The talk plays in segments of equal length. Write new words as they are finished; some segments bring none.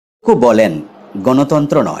কেউ বলেন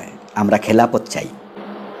গণতন্ত্র নয়, আমরা খেলাফত চাই।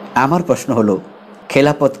 আমার প্রশ্ন হলো,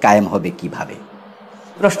 খেলাফত কায়েম হবে কিভাবে?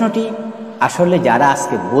 প্রশ্নটি আসলে যারা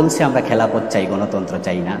আজকে বলছে আমরা খেলাফত চাই, গণতন্ত্র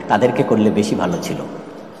চাই না, তাদেরকে করলে বেশি ভালো ছিল।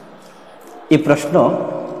 এই প্রশ্ন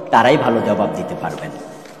তারাই ভালো জবাব দিতে পারবেন।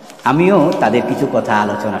 আমিও তাদের কিছু কথা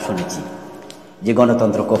আলোচনা শুনেছি যে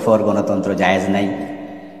গণতন্ত্র কুফর, গণতন্ত্র জায়েজ নাই,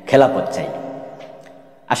 খেলাফত চাই।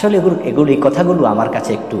 আসলে এই কথাগুলো আমার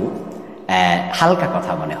কাছে একটু হালকা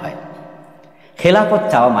কথা মনে হয়। খেলাফত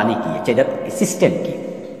চাওয়া মানে কি? এটার সিস্টেম কি?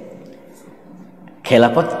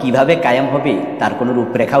 খেলাফত কিভাবে কায়েম হবে তার কোনো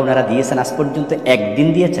রূপরেখা ওনারা দিয়েছেন? আজ পর্যন্ত একদিন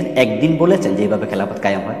দিয়েছেন? একদিন বলেছেন যে এইভাবে খেলাফত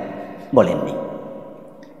কায়েম হয়? বলেননি।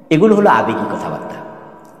 এগুলো হলো আবেগী কথাবার্তা।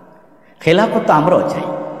 খেলাফত তো আমরাও চাই,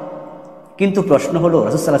 কিন্তু প্রশ্ন হলো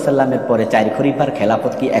রাসূল সাল্লাল্লাহু আলাইহি সাল্লামের পরে 4 খলিফার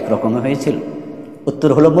খেলাফত কি একরকমের হয়েছিল? উত্তর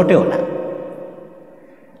হলো মোটেও না।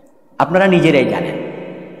 আপনারা নিজেরাই জানেন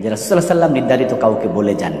যে রাসূল সাল্লাল্লাহু আলাইহি সাল্লাম নির্ধারিত কাউকে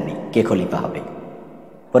বলে যাননি কে খলিফা হবে।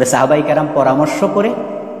 পরে সাহাবায়ে কেরাম পরামর্শ করে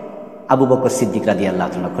আবু বকর সিদ্দিক রাদিয়াল্লাহু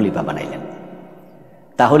তাআলা খলিফা বানাইলেন।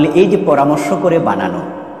 তাহলে এই যে পরামর্শ করে বানানো,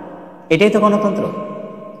 এটাই তো গণতন্ত্র।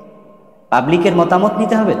 পাবলিকের মতামত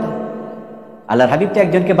নিতে হবে তো। আল্লাহর হাবিব তো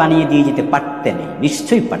একজনকে বানিয়ে দিয়ে যেতে পারতেন,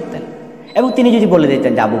 নিশ্চয়ই পারতেন। এবং তিনি যদি বলে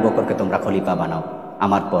দিতেন যে আবু বকরকে তোমরা খলিফা বানাও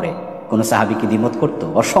আমার পরে, কোনো সাহাবী কি দ্বিমত করতো?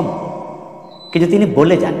 অসম্ভব। কিন্তু তিনি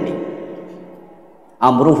বলে যাননি।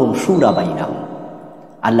 আমরুহুম শুরা বাইনাহুম।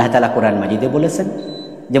 আল্লাহ তাআলা কোরআন মাজিদে বলেছেন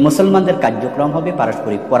যে মুসলমানদের কার্যক্রম হবে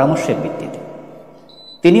পারস্পরিক পরামর্শের ভিত্তিতে।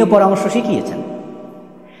 তিনিও পরামর্শ শিখিয়েছেন।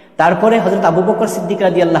 তারপরে হযরত আবু বকর সিদ্দিক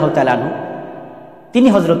রাদিয়াল্লাহু তাআলা আনহু তিনি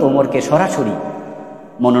হযরত ওমরকে সরাসরি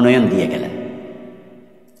মনোনয়ন দিয়ে গেলেন।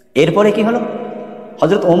 এরপরে কি হলো?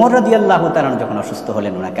 হযরত ওমর রাদিয়াল্লাহু তাআলা যখন অসুস্থ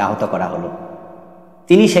হলেন, ওনাকে আহত করা হলো,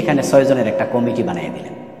 তিনি সেখানে 6 জনের একটা কমিটি বানিয়ে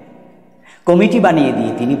দিলেন। কমিটি বানিয়ে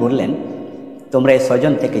দিয়ে তিনি বললেন, তোমরা এই 6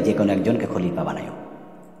 জন থেকে যে কোনো একজনকে খলিফা বানাও।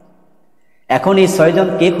 এখন এই 6 জন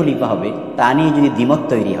কে খলিফা হবে তা নিয়ে যদি দ্বিমত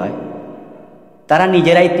তৈরি হয়, তারা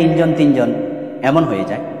নিজেরাই 3 জন এমন হয়ে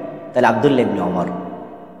যায়, তাহলে আব্দুল্লাহ ইবনে ওমর,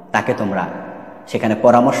 তাকে তোমরা সেখানে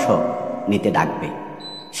পরামর্শ নিতে ডাকবে,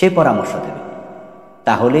 সে পরামর্শ দেবে।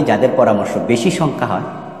 তাহলে যাদের পরামর্শ বেশি সংখ্যা হয়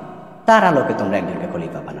তার আলোকে তোমরা একজনকে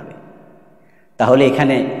খলিফা বানাবে। তাহলে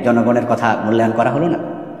এখানে জনগণের কথা মূল্যায়ন করা হলো না?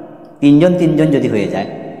 3 জন যদি হয়ে যায়,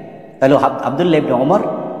 তাহলে আব্দুল্লাহ ইবনে ওমর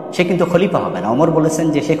সে কিন্তু খলিফা হবে না। ওমর বলেছেন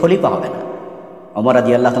যে সে খলিফা হবে না। ওমর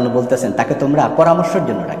রাদিয়াল্লাহু তাআলা বলতেছেন তাকে তোমরা পরামর্শের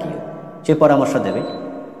জন্য ডাকিও, সে পরামর্শ দেবে,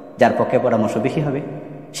 যার পক্ষে পরামর্শ বেশি হবে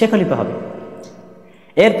সে খলিফা হবে।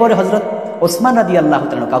 এরপরে হযরত ওসমান রাদিয়াল্লাহু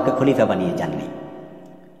তাআলা কাউকে খলিফা বানিয়ে যাননি।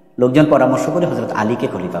 লোকজন পরামর্শ করে হযরত আলীকে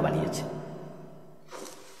খলিফা বানিয়েছে।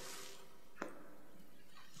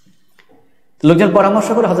 লোকজন পরামর্শ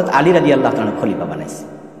করে হযরত আলী রাদিয়াল্লাহু তাআলা খলিফা বানাইছে।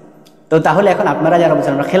 তো তাহলে এখন আপনারা যারা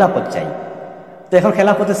বলছেন আমরা খেলাফত চাই, তো এখন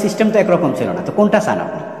খেলাফতের সিস্টেম তো একরকম ছিল না, তো কোনটা চান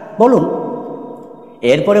আপনি বলুন?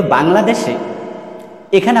 এরপরে বাংলাদেশে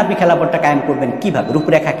এখানে আপনি খেলাফতটা কায়েম করবেন কিভাবে?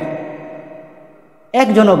 রূপরেখা কি?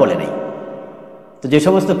 একজনও বলে নাই। তো যে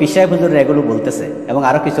সমস্ত পীর সাহেব হুজুররা এগুলো বলতেছে, এবং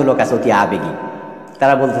আরো কিছু লোক আছে অতি আবেগী,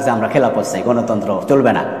 তারা বলতেছে আমরা খেলাফত চাই, গণতন্ত্র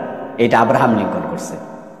চলবে না, এটা আব্রাহাম লিঙ্কন করছে।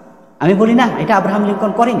 আমি বলি না, এটা আব্রাহাম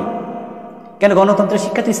লিঙ্কন করেনি। কেন? গণতন্ত্রের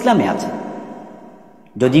শিক্ষা তো ইসলামে আছে।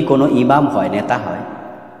 যদি কোনো ইমাম হয়, নেতা হয়,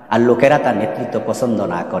 আর লোকেরা তার নেতৃত্ব পছন্দ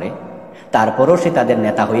না করে, তারপরও সে তাদের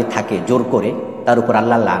নেতা হয়ে থাকে জোর করে, তার উপর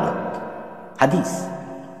আল্লাহর লানত। হাদিস,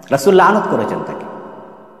 রাসূল লানত করেছেন তাকে।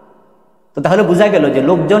 তো তাহলে বোঝা গেল যে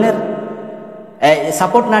লোকজনের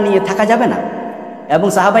সাপোর্ট না নিয়ে থাকা যাবে না। এবং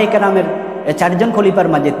সাহাবায়ে কেরামের 4 জন খলিফার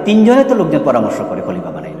মাঝে 3 জনে তো লোকজন পরামর্শ করে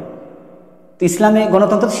খলিফা বানাইল। তো ইসলামে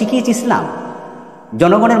গণতন্ত্র শিখিয়েছে, ইসলাম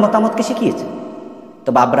জনগণের মতামতকে শিখিয়েছে।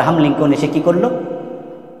 তবে আব্রাহাম লিঙ্কন এসে কি করলো?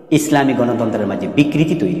 ইসলামী গণতন্ত্রের মাঝে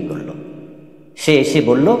বিকৃতি তৈরি করলো। সে এসে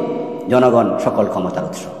বলল জনগণ সকল ক্ষমতার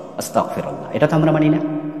উৎস। আস্তাগফিরুল্লাহ, এটা তো আমরা মানি না।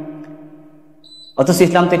 অথচ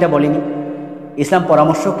ইসলাম তো এটা বলেনি। ইসলাম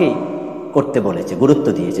পরামর্শকে করতে বলেছে, গুরুত্ব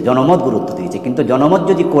দিয়েছে, জনমত গুরুত্ব দিয়েছে। কিন্তু জনমত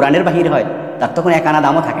যদি কোরআনের বাহির হয়, তার তখন এক আনা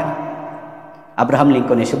দামও থাকে না। আব্রাহাম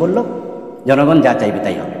লিঙ্কন এসে বলল জনগণ যা চাইবে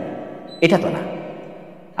তাই হবে, এটা তো না।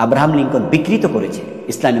 আব্রাহাম লিঙ্কন বিকৃত করেছে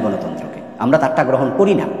ইসলামী গণতন্ত্রকে। আমরা তারটা গ্রহণ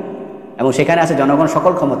করি না। এবং সেখানে আছে জনগণ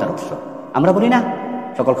সকল ক্ষমতার উৎস। আমরা বলি না,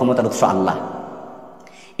 সকল ক্ষমতার উৎস আল্লাহ।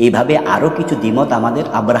 এইভাবে আরো কিছু দ্বিমত আমাদের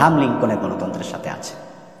আব্রাহাম লিঙ্কনের গণতন্ত্রের সাথে আছে।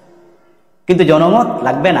 কিন্তু জনমত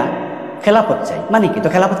লাগবে না, খেলাফত চাই মানে কি? তো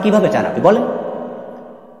খেলাফত কিভাবে চান আপনি বলেন?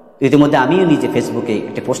 ইতিমধ্যে আমিও নিজে ফেসবুকে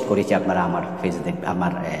একটা পোস্ট করেছি, আপনারা আমার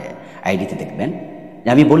আমার আইডিতে দেখবেন যে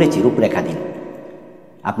আমি বলেছি রূপরেখা দিন।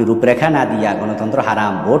 আপনি রূপরেখা না দিয়া গণতন্ত্র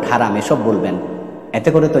হারাম, ভোট হারাম এসব বলবেন, এতে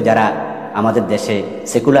করে তো যারা আমাদের দেশে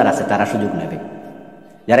সেকুলার আছে তারা সুযোগ নেবে।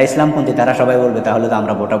 যারা ইসলামপন্থী তারা সবাই বলবে তাহলে তো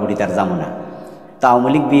আমরা ভোটাভুটি তার যাবো না। তো আওয়ামী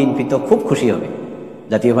লীগ বিএনপি তো খুব খুশি হবে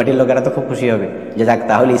জাতীয় পার্টির লোকেরা তো খুব খুশি হবে যে যাক,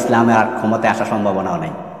 তাহলে ইসলামের আর ক্ষমতায় আসার সম্ভাবনাও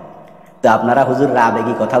নাই। তো আপনারা হুজুররা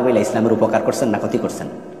আবেগী কথা বলে ইসলামের উপকার করছেন না ক্ষতি করছেন?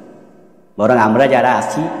 বরং আমরা যারা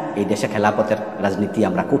আছি এই দেশে খেলাফতের রাজনীতি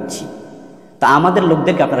আমরা করছি, তা আমাদের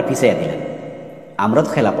লোকদেরকে আপনারা পিছিয়ে দিলেন। আমরা তো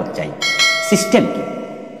খেলাফত চাই। সিস্টেম কি?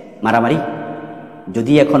 মারামারি?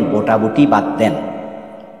 যদি এখন ভোটাভুটি বাদ দেন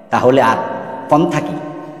তাহলে আর পন্থা কি?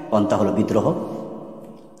 পন্থা হলো বিদ্রোহ।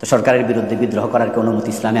 তো সরকারের বিরুদ্ধে বিদ্রোহ করার কি অনুমতি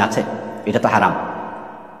ইসলামে আছে? এটা তো হারাম।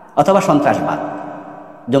 অথবা সন্ত্রাসবাদ,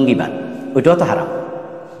 জঙ্গিবাদ, ওইটাও তো হারাম।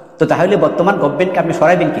 তো তাহলে বর্তমান গভর্নমেন্টকে আপনি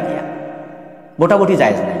সরাইবেন কি দিয়া? ভোটাভুটি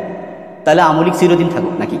জায়েজ নাই, তাহলে আওয়ামী লীগ চিরদিন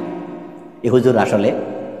থাকুক নাকি? এ হুজুর আসলে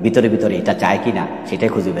ভিতরে ভিতরে এটা চায় কি না সেটাই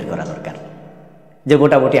খুঁজে বের করা দরকার। যে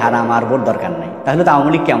ভোটাভুটি হারাম আর ভোট দরকার নাই, তাহলে তো আওয়ামী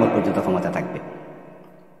লীগ কেমন পর্যন্ত ক্ষমতা থাকবে?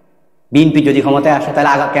 বিএনপি যদি ক্ষমতায় আসে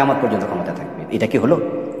তাহলে কেমন পর্যন্ত ক্ষমতা থাকবে? এটা কি হলো?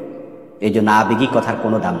 এই জন্য আবেগিক কথার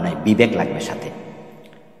কোনো দাম নাই, বিবেক লাগবে সাথে।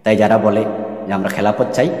 তাই যারা বলে যে আমরা খেলাফত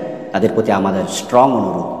চাই, তাদের প্রতি আমাদের স্ট্রং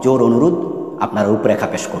অনুরোধ, জোর অনুরোধ, আপনারা রূপরেখা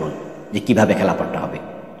পেশ করুন যে কিভাবে খেলাফতটা হবে।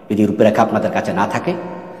 যদি রূপরেখা আপনাদের কাছে না থাকে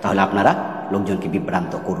তাহলে আপনারা লোকজনকে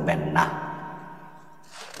বিভ্রান্ত করবেন না।